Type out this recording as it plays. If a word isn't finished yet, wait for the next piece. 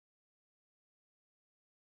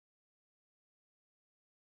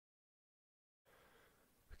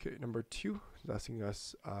Okay, number 2 is asking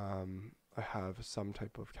us, I have some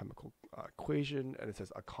type of chemical equation, and it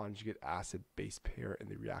says a conjugate acid base pair in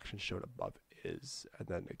the reaction shown above is, and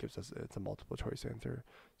then it gives us, it's a multiple choice answer.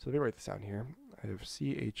 So let me write this down here. I have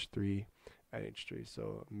CH3NH3,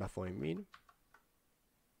 so methylamine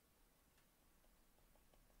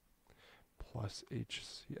plus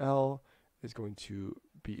HCl is going to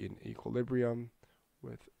be in equilibrium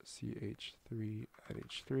with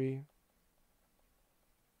CH3NH3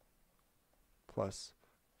 plus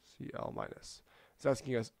Cl minus. It's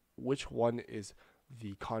asking us which one is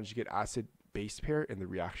the conjugate acid base pair in the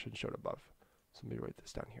reaction shown above. So let me write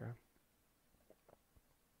this down here.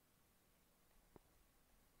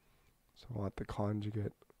 So I want the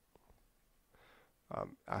conjugate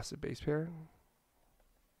acid base pair.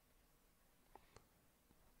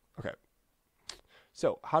 Okay.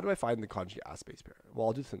 So how do I find the conjugate acid base pair? Well,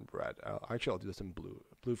 I'll do this in red. Actually, I'll do this in blue.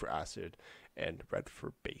 Blue for acid and red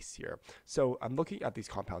for base here. So I'm looking at these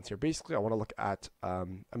compounds here. Basically, I want to look at,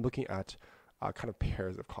 I'm looking at kind of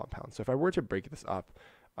pairs of compounds. So if I were to break this up,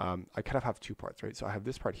 I kind of have 2 parts, right? So I have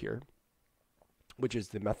this part here, which is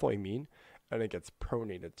the methylamine, and it gets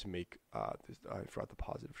pronated to make this. I forgot the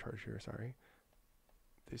positive charge here, sorry.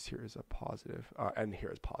 This here is a positive, and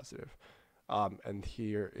here is positive. And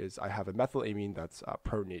here is, I have a methylamine that's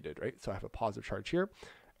pronated, right? So I have a positive charge here,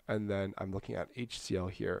 and then I'm looking at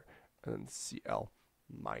HCl here, and then Cl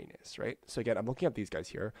minus, right? So again, I'm looking at these guys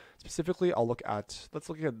here. Specifically, let's look at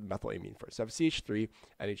methylamine first. So I have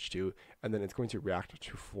CH3NH2, and then it's going to react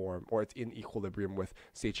to form, or it's in equilibrium with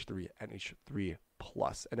CH3NH3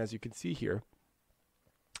 plus. And as you can see here,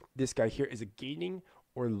 this guy here is gaining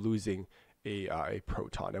or losing a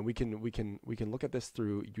proton, and we can look at this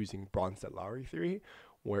through using Bronsted-Lowry theory,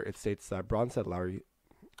 where it states that Bronsted-Lowry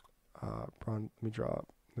let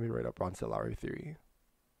me write up Bronsted-Lowry theory.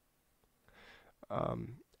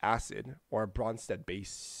 Acid or Bronsted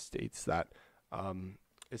base states that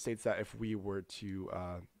if we were to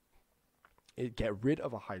get rid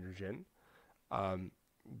of a hydrogen,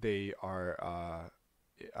 they are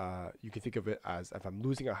you can think of it as, if I'm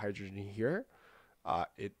losing a hydrogen here,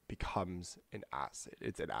 it becomes an acid.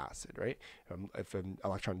 It's an acid, right? If I'm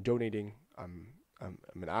electron donating, I'm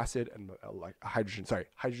an acid, and like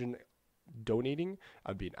hydrogen donating,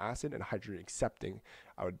 I'd be an acid, and hydrogen accepting,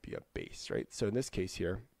 I would be a base, right? So in this case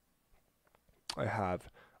here, I have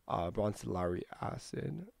Bronsted-Lowry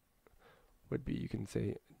acid would be, you can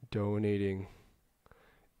say, donating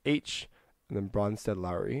H, and then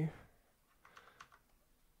Bronsted-Lowry,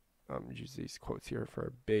 use these quotes here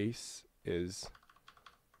for base is,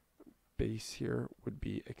 base here would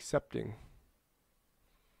be accepting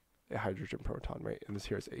a hydrogen proton, right? And this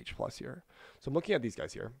here is H plus here. So I'm looking at these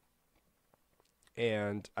guys here,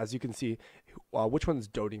 and as you can see, which one's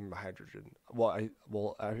donating my hydrogen?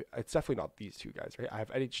 It's definitely not these two guys, right? I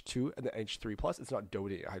have NH2 and the NH3 plus. It's not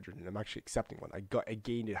donating a hydrogen. I'm actually accepting one. I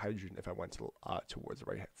gained a hydrogen if I went towards the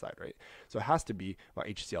right hand side, right? So it has to be my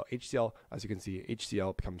HCl. HCl, as you can see,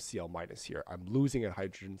 HCl becomes Cl minus here. I'm losing a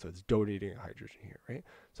hydrogen, so it's donating a hydrogen here, right?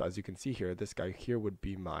 So as you can see here, this guy here would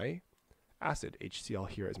be my acid. HCl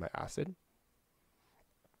here is my acid,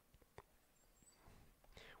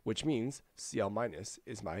 which means Cl minus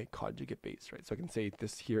is my conjugate base, right? So I can say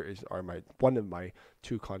this here are one of my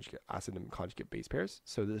 2 conjugate acid and conjugate base pairs.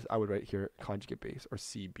 So this, I would write here conjugate base, or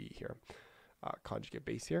Cb here, conjugate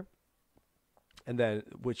base here. And then,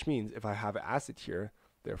 which means if I have an acid here,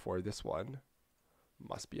 therefore this one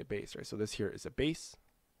must be a base, right? So this here is a base,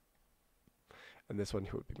 and this one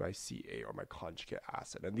here would be my Ca, or my conjugate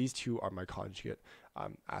acid. And these 2 are my conjugate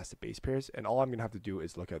acid base pairs. And all I'm going to have to do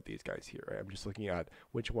is look at these guys here, right? I'm just looking at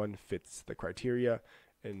which one fits the criteria.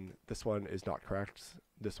 And this one is not correct.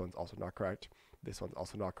 This one's also not correct. This one's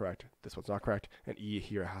also not correct. This one's not correct. And E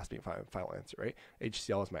here has to be my final answer, right?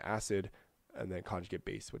 HCl is my acid, and then conjugate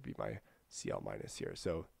base would be my Cl minus here.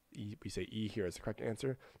 So we say E here is the correct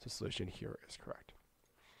answer. So solution here is correct.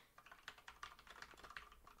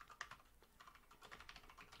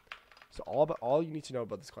 So all you need to know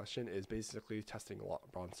about this question is basically testing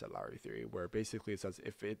Bronsted-Lowry theory, where basically it says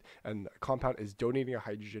if a compound is donating a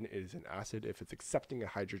hydrogen, it is an acid. If it's accepting a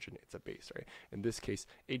hydrogen, it's a base, right? In this case,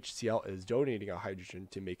 HCl is donating a hydrogen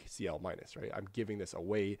to make Cl minus, right? I'm giving this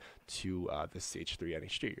away to this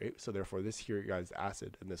CH3NH2, right? So therefore, this here guys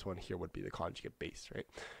acid, and this one here would be the conjugate base, right?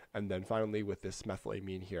 And then finally, with this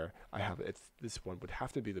methylamine here, this one would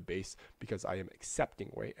have to be the base because I am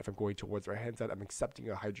accepting, right? If I'm going towards the right hand side, I'm accepting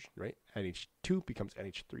a hydrogen, right? NH2 becomes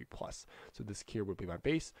NH3 plus. So this here would be my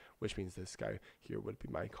base, which means this guy here would be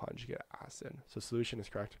my conjugate acid. So solution is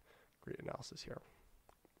correct. Great analysis here.